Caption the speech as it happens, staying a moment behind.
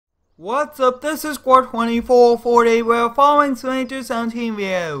What's up, this is Squad 2440, we're following Simulator 17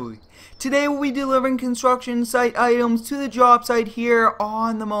 video. Today we'll be delivering construction site items to the job site here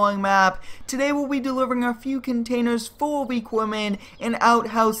on the Mowing Map. Today we'll be delivering a few containers full of equipment, an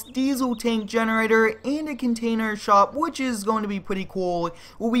outhouse, diesel tank generator, and a container shop, which is going to be pretty cool.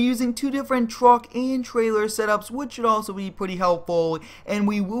 We'll be using two different truck and trailer setups, which should also be pretty helpful, and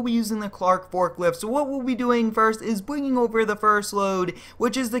we will be using the Clark forklift. So what we'll be doing first is bringing over the first load,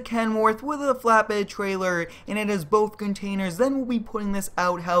 which is the Kenworth with a flatbed trailer, and it has both containers. Then we'll be putting this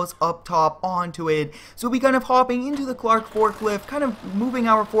outhouse up top onto it. So we'll be kind of hopping into the Clark forklift, kind of moving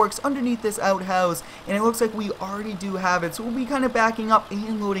our forks underneath this outhouse, and it looks like we already do have it. So we'll be kind of backing up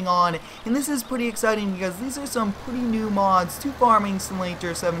and loading on, and this is pretty exciting because these are some pretty new mods to Farming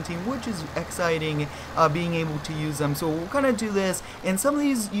Simulator 17, which is exciting being able to use them. So we'll kind of do this, and some of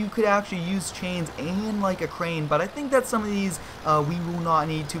these you could actually use chains and like a crane, but I think that some of these we will not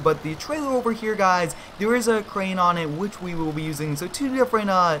need to. But the trailer over here, guys, there is a crane on it which we will be using. So two different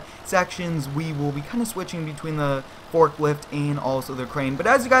sections we will be kind of switching between the forklift and also the crane. But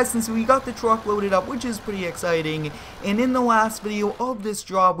as you guys can see, we got the truck loaded up, which is pretty exciting. And in the last video of this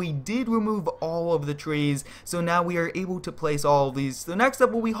job, we did remove all of the trees, so now we are able to place all of these. So next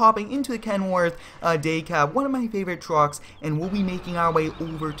up, we'll be hopping into the Kenworth day cab, one of my favorite trucks, and we'll be making our way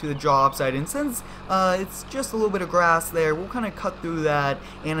over to the job site. And since it's just a little bit of grass there, we'll kind of cut through that.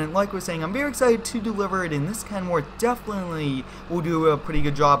 And like we're saying, I'm very excited to deliver it, and this Kenworth definitely will do a pretty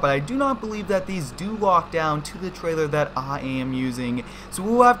good job. But I do not believe that these do lock down to the trailer that I am using, so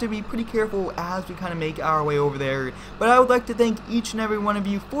we'll have to be pretty careful as we kind of make our way over there. But I would like to thank each and every one of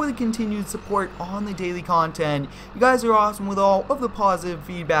you for the continued support on the daily content. You guys are awesome with all of the positive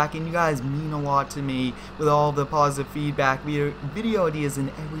feedback, and you guys mean a lot to me with all of the positive feedback, video ideas, and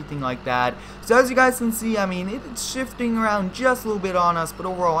everything like that. So as you guys can see, I mean, it's shifting around just a little bit on us, but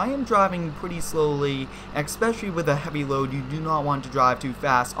overall I am driving pretty slowly, especially with a heavy load. You do not want to drive too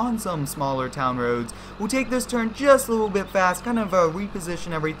fast on some smaller town roads. We'll take this turn just a little bit fast, kind of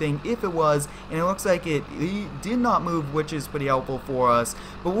reposition everything if it was, and it looks like it did not move, which is pretty helpful for us.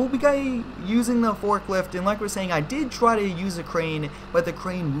 But we'll be using the forklift, and like we're saying, I did try to use a crane, but the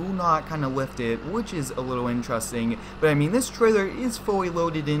crane will not kind of lift it, which is a little interesting. But I mean, this trailer is fully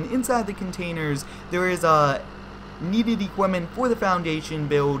loaded, and inside the containers there is needed equipment for the foundation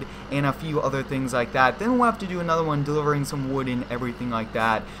build and a few other things like that. Then we'll have to do another one delivering some wood and everything like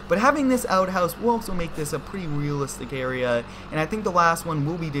that. But having this outhouse will also make this a pretty realistic area, and I think the last one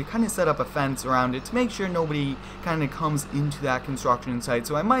will be to kind of set up a fence around it to make sure nobody kind of comes into that construction site.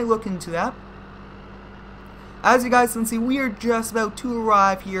 So I might look into that. As you guys can see, we are just about to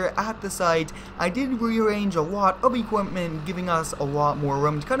arrive here at the site. I did rearrange a lot of equipment, giving us a lot more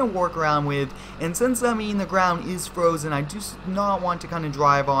room to kind of work around with. And since, I mean, the ground is frozen, I just not want to kind of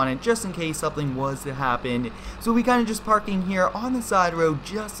drive on it just in case something was to happen. So we kind of just parking here on the side road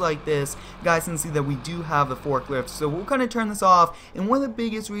just like this. You guys can see that we do have the forklift, so we'll kind of turn this off. And one of the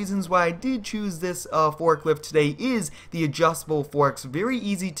biggest reasons why I did choose this forklift today is the adjustable forks. Very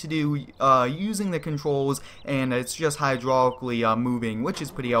easy to do using the controls, and it's just hydraulically moving, which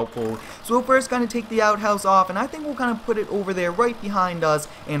is pretty helpful. So we'll first kind of take the outhouse off, and I think we'll kind of put it over there right behind us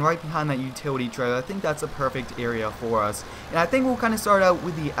and right behind that utility trailer. I think that's a perfect area for us. And I think we'll kind of start out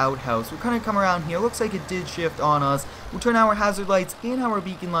with the outhouse. We'll kind of come around here. Looks like it did shift on us. We'll turn our hazard lights and our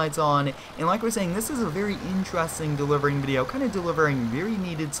beacon lights on, and like we're saying, this is a very interesting delivering video, kind of delivering very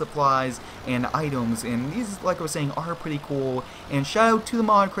needed supplies and items, and these, like I was saying, are pretty cool. And shout out to the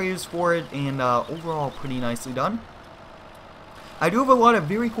mod creators for it, and overall pretty nicely done. I do have a lot of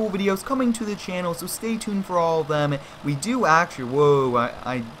very cool videos coming to the channel, so stay tuned for all of them. We do actually, whoa,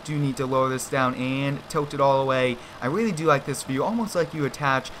 I do need to lower this down and tilt it all the way. I really do like this view, almost like you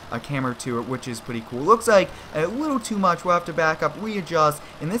attach a camera to it, which is pretty cool. Looks like a little too much. We'll have to back up, readjust,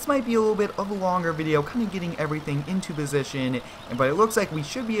 and this might be a little bit of a longer video, kind of getting everything into position. But it looks like we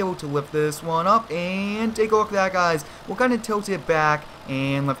should be able to lift this one up, and take a look at that, guys. We'll kind of tilt it back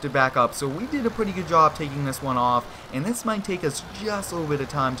and lift it back up. So we did a pretty good job taking this one off, and this might take us just a little bit of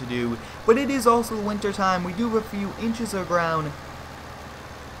time to do, but it is also winter time. We do have a few inches of ground.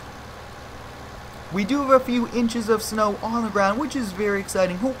 We do have a few inches of snow on the ground, which is very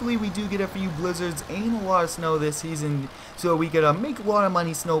exciting. Hopefully we do get a few blizzards and a lot of snow this season, so we could make a lot of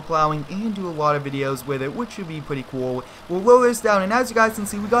money snow plowing and do a lot of videos with it, which should be pretty cool. We'll lower this down, and as you guys can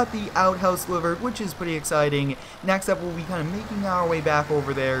see, we got the outhouse delivered, which is pretty exciting. Next up, we'll be kind of making our way back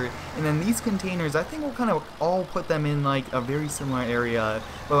over there, and then these containers, I think we'll kind of all put them in like a very similar area,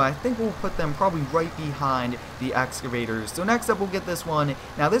 but I think we'll put them probably right behind the excavators. So next up, we'll get this one.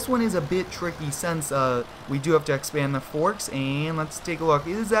 Now this one is a bit tricky since since we do have to expand the forks, and let's take a look.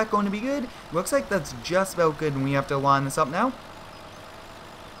 Is that going to be good? Looks like that's just about good, and we have to line this up now.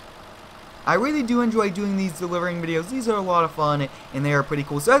 I really do enjoy doing these delivering videos. These are a lot of fun, and they are pretty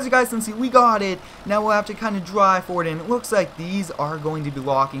cool. So as you guys can see, we got it. Now we'll have to kind of drive forward, and it looks like these are going to be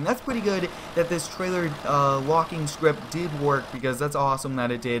locking. That's pretty good that this trailer locking script did work, because that's awesome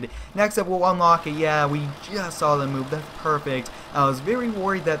that it did. Next up, we'll unlock it. Yeah, we just saw them move. That's perfect. I was very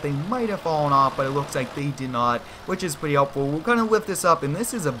worried that they might have fallen off, but it looks like they did not, which is pretty helpful. We'll kind of lift this up, and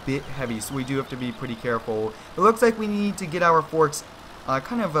this is a bit heavy, so we do have to be pretty careful. It looks like we need to get our forks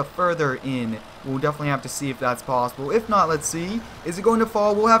kind of further in. We'll definitely have to see if that's possible. If not, let's see. Is it going to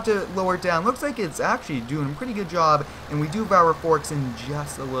fall? We'll have to lower it down. Looks like it's actually doing a pretty good job, and we do have our forks in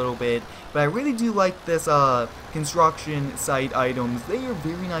just a little bit. But I really do like this construction site items. They are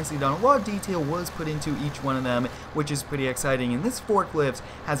very nicely done. A lot of detail was put into each one of them, which is pretty exciting. And this forklift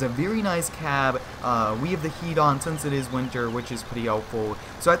has a very nice cab. We have the heat on since it is winter, which is pretty helpful.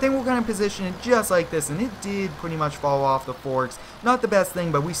 So I think we'll kind of position it just like this, and it did pretty much fall off the forks. Not the best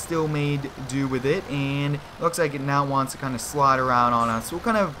thing, but we still made do with it, and looks like it now wants to kind of slide around on us. So we'll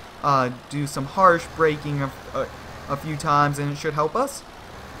kind of do some harsh braking a few times, and it should help us.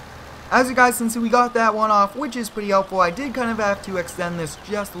 As you guys can see, we got that one off, which is pretty helpful. I did kind of have to extend this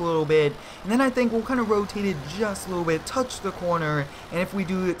just a little bit, and then I think we'll kind of rotate it just a little bit, touch the corner, and if we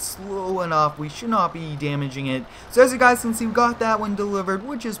do it slow enough, we should not be damaging it. So as you guys can see, we got that one delivered,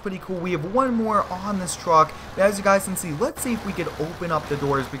 which is pretty cool. We have one more on this truck, but as you guys can see, let's see if we could open up the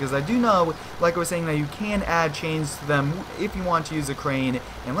doors, because I do know, like I was saying, that you can add chains to them if you want to use a crane.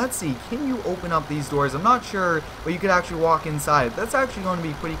 And let's see, can you open up these doors? I'm not sure, but you could actually walk inside. That's actually going to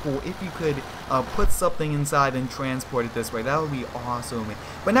be pretty cool if you could put something inside and transport it this way. That would be awesome.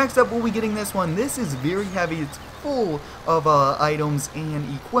 But next up, we'll be getting this one. This is very heavy. It's full of items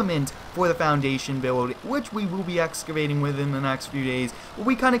and equipment for the foundation build, which we will be excavating within the next few days. We'll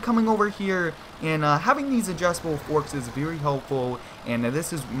be kind of coming over here, and having these adjustable forks is very helpful, and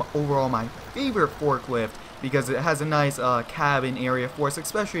this is overall my favorite forklift, because it has a nice cabin area for us,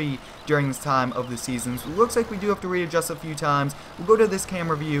 especially during this time of the season. So it looks like we do have to readjust a few times. We'll go to this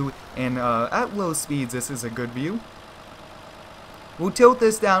camera view, and at low speeds, this is a good view. We'll tilt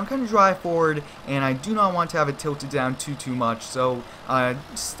this down, kind of drive forward, and I do not want to have it tilted down too much. So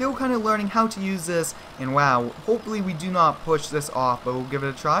still kind of learning how to use this, and wow, hopefully we do not push this off, but we'll give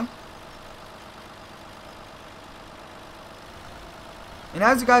it a try. And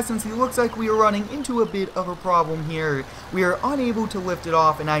as you guys can see, it looks like we are running into a bit of a problem here. We are unable to lift it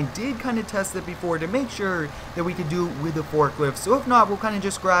off, and I did kind of test it before to make sure that we could do it with the forklift. So if not, we'll kind of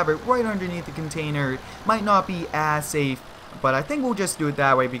just grab it right underneath the container. Might not be as safe, but I think we'll just do it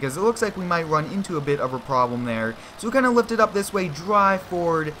that way, because it looks like we might run into a bit of a problem there. So we'll kind of lift it up this way, drive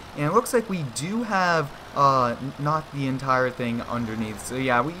forward, and it looks like we do have not the entire thing underneath. So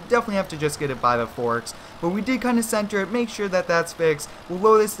yeah, we definitely have to just get it by the forks. But we did kind of center it, make sure that that's fixed. We'll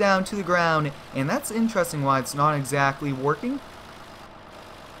lower this down to the ground, and that's interesting why it's not exactly working.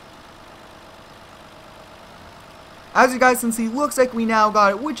 As you guys can see, looks like we now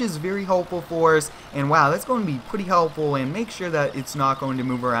got it, which is very helpful for us. And wow, that's going to be pretty helpful, and make sure that it's not going to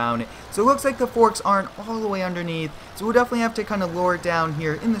move around. So it looks like the forks aren't all the way underneath, so we'll definitely have to kind of lower it down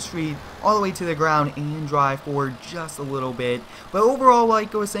here in the street all the way to the ground and drive forward just a little bit. But overall,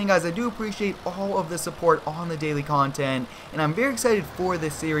 like I was saying, guys, I do appreciate all of the support on the daily content, and I'm very excited for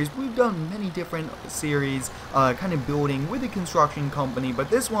this series. We've done many different series kind of building with a construction company, but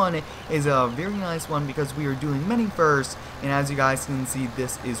this one is a very nice one because we are doing many first, and as you guys can see,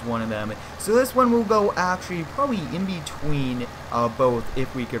 this is one of them. So this one will go actually probably in between both,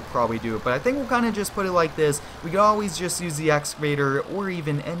 if we could probably do it. But I think we'll kind of just put it like this. We could always just use the excavator or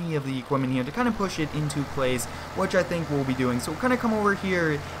even any of the equipment here to kind of push it into place, which I think we'll be doing. So we'll kind of come over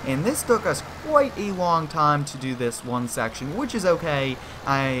here, and this took us quite a long time to do this one section, which is okay.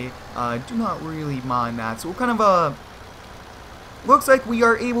 I do not really mind that. So we'll kind of looks like we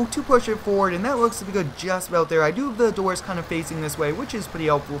are able to push it forward, and that looks to be good just about there. I do have the doors kind of facing this way, which is pretty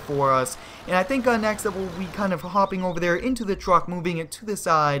helpful for us. And I think next up we'll be kind of hopping over there into the truck, moving it to the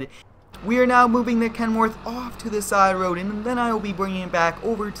side. We are now moving the Kenworth off to the side road, and then I will be bringing it back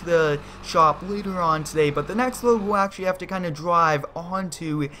over to the shop later on today. But the next load we'll actually have to kind of drive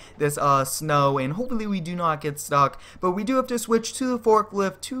onto this snow, and hopefully we do not get stuck. But we do have to switch to the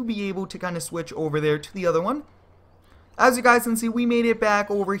forklift to be able to kind of switch over there to the other one. As you guys can see, we made it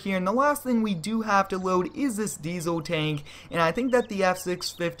back over here, and the last thing we do have to load is this diesel tank, and I think that the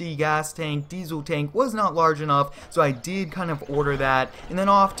F650 gas tank, diesel tank, was not large enough, so I did kind of order that. And then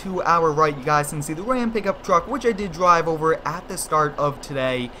off to our right, you guys can see the Ram pickup truck, which I did drive over at the start of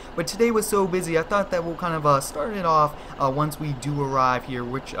today, but today was so busy, I thought that we'll kind of start it off once we do arrive here,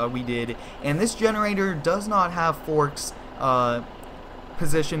 which we did. And this generator does not have forks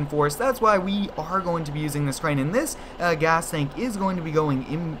position for us. That's why we are going to be using this crane, and this gas tank is going to be going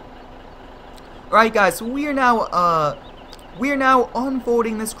in. Alright guys, so we are now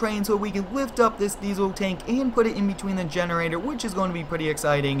unfolding this crane so we can lift up this diesel tank and put it in between the generator, which is going to be pretty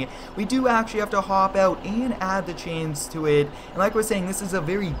exciting. We do actually have to hop out and add the chains to it, and like we're saying, this is a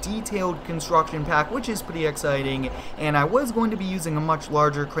very detailed construction pack, which is pretty exciting. And I was going to be using a much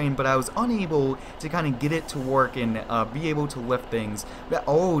larger crane, but I was unable to kind of get it to work and be able to lift things. But,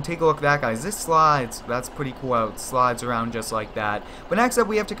 oh, take a look at that, guys. This slides. That's pretty cool how it slides around just like that. But next up,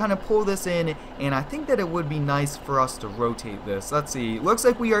 we have to kind of pull this in, and I think that it would be nice for us to rotate this. Let's see. Looks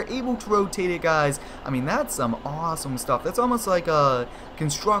like we are able to rotate it, guys. I mean, that's some awesome stuff. That's almost like a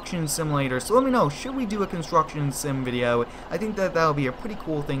construction simulator. So let me know, should we do a construction sim video? I think that that'll be a pretty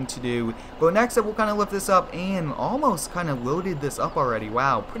cool thing to do. But next up, we'll kind of lift this up, and almost kind of loaded this up already.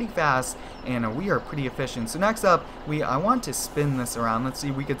 Wow, pretty fast, and we are pretty efficient. So next up, I want to spin this around. Let's see,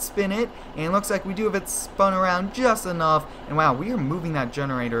 we could spin it, and it looks like we do have it spun around just enough. And wow, we are moving that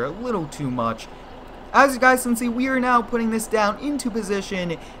generator a little too much. As you guys can see, we are now putting this down into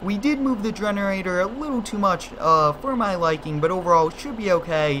position. We did move the generator a little too much for my liking, but overall it should be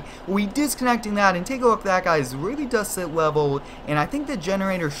okay. We'll be disconnecting that, and take a look at that, guys. It really does sit level, and I think the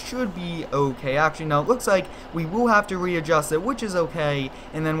generator should be okay. Actually, no, it looks like we will have to readjust it, which is okay.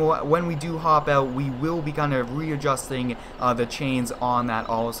 And then when we do hop out, we will be kind of readjusting the chains on that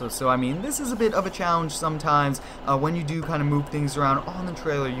also. So, I mean, this is a bit of a challenge sometimes when you do kind of move things around on the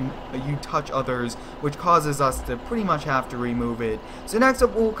trailer. You touch others, which causes us to pretty much have to remove it. So next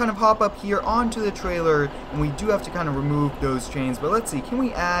up, we'll kind of hop up here onto the trailer, and we do have to kind of remove those chains. But let's see, can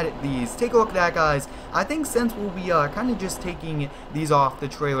we add these? Take a look at that, guys. I think since we'll be kind of just taking these off the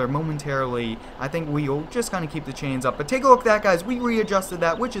trailer momentarily, I think we'll just kind of keep the chains up. But take a look at that, guys. We readjusted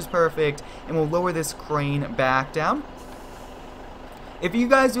that, which is perfect, and we'll lower this crane back down. If you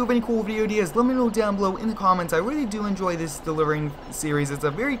guys do have any cool video ideas, let me know down below in the comments. I really do enjoy this delivering series. It's a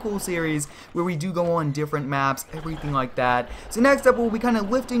very cool series where we do go on different maps, everything like that. So next up, we'll be kind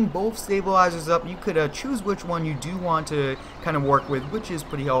of lifting both stabilizers up. You could choose which one you do want to kind of work with, which is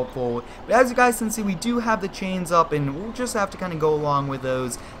pretty helpful. But as you guys can see, we do have the chains up, and we'll just have to kind of go along with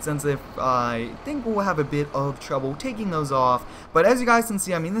those, since I think we'll have a bit of trouble taking those off. But as you guys can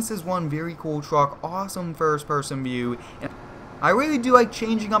see, I mean, this is one very cool truck, awesome first-person view. And I really do like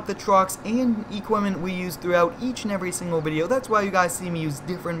changing up the trucks and equipment we use throughout each and every single video. That's why you guys see me use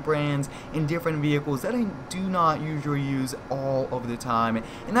different brands and different vehicles that I do not usually use all of the time.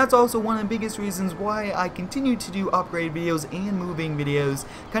 And that's also one of the biggest reasons why I continue to do upgrade videos and moving videos,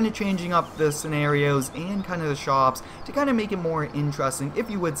 kind of changing up the scenarios and kind of the shops to kind of make it more interesting, if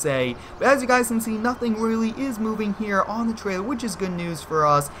you would say. But as you guys can see, nothing really is moving here on the trailer, which is good news for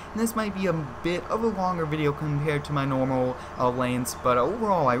us. And this might be a bit of a longer video compared to my normal lanes, but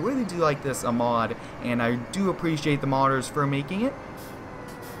overall I really do like this mod, and I do appreciate the modders for making it.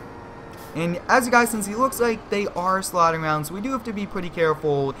 And as you guys can see, it looks like they are sliding around, so we do have to be pretty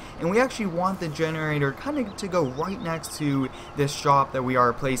careful, and we actually want the generator kind of to go right next to this shop that we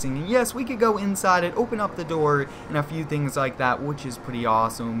are placing. And yes, we could go inside it, open up the door, and a few things like that, which is pretty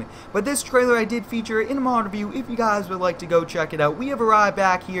awesome. But this trailer I did feature in a mod review. If you guys would like to go check it out, we have arrived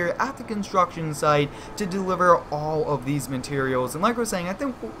back here at the construction site to deliver all of these materials. And like we're saying, I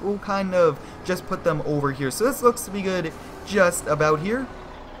think we'll kind of just put them over here. So this looks to be good just about here.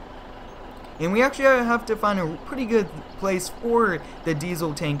 And we actually have to find a pretty good place for the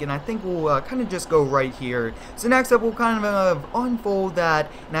diesel tank, and I think we'll kind of just go right here. So next up, we'll kind of unfold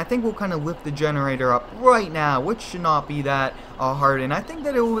that, and I think we'll kind of lift the generator up right now, which should not be that hard. And I think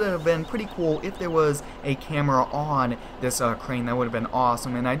that it would have been pretty cool if there was a camera on this crane. That would have been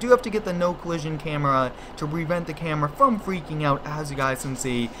awesome. And I do have to get the no collision camera to prevent the camera from freaking out, as you guys can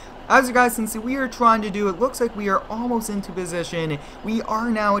see. As you guys can see, we are trying to do, it looks like we are almost into position. We are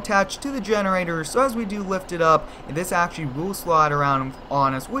now attached to the generator, so as we do lift it up, this actually will slide around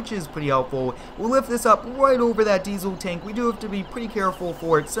on us, which is pretty helpful. We'll lift this up right over that diesel tank. We do have to be pretty careful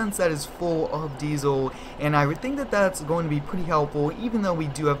for it, since that is full of diesel, and I would think that that's going to be pretty helpful, even though we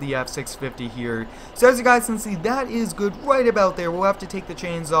do have the F650 here. So as you guys can see, that is good right about there. We'll have to take the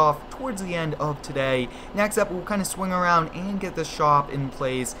chains off towards the end of today. Next up, we'll kind of swing around and get the shop in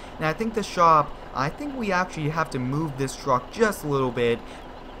place. And I think the shop, I think we actually have to move this truck just a little bit.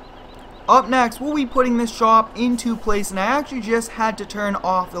 Up next, we'll be putting this shop into place, and I actually just had to turn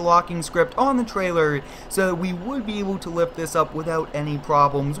off the locking script on the trailer so that we would be able to lift this up without any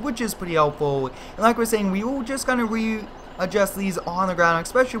problems, which is pretty helpful. And like we're saying, we will just kind of readjust these on the ground,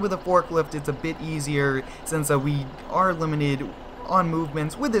 especially with a forklift. It's a bit easier since we are limited on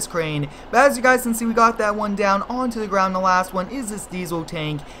movements with this crane. But as you guys can see, we got that one down onto the ground. The last one is this diesel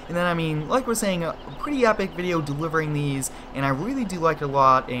tank, and then I mean, like we're saying, a pretty epic video delivering these, and I really do like it a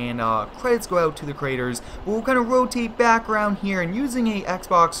lot, and credits go out to the creators. But we'll kind of rotate back around here, and using a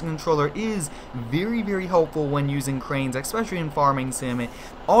Xbox controller is very helpful when using cranes, especially in farming sim.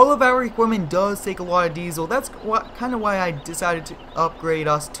 All of our equipment does take a lot of diesel. That's kind of why I decided to upgrade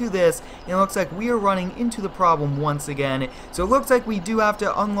us to this, and it looks like we are running into the problem once again. So it looks like we do have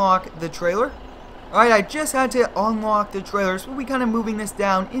to unlock the trailer. Alright, I just had to unlock the trailer, so we'll be kind of moving this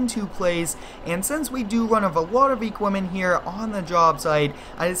down into place, and since we do run a lot of equipment here on the job site,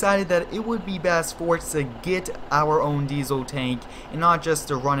 I decided that it would be best for us to get our own diesel tank, and not just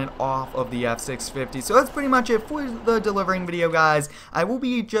to run it off of the F650. So that's pretty much it for the delivering video, guys. I will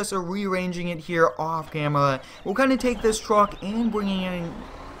be just rearranging it here off camera. We'll kind of take this truck and bringing it in.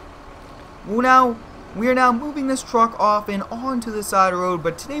 We are now moving this truck off and onto the side of the road,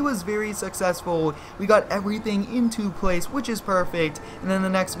 but today was very successful. We got everything into place, which is perfect. And then the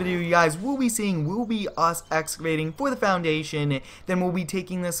next video you guys will be seeing will be us excavating for the foundation. Then we'll be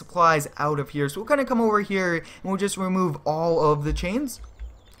taking the supplies out of here. So we'll kind of come over here and we'll just remove all of the chains.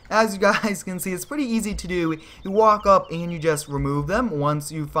 As you guys can see, it's pretty easy to do. You walk up and you just remove them once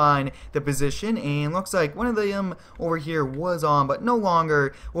you find the position, and looks like one of them over here was on but no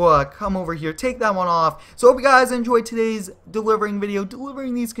longer. We'll come over here, take that one off. So hope you guys enjoyed today's delivering video,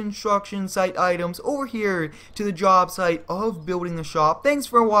 delivering these construction site items over here to the job site of building the shop. Thanks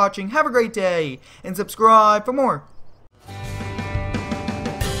for watching, have a great day, and subscribe for more.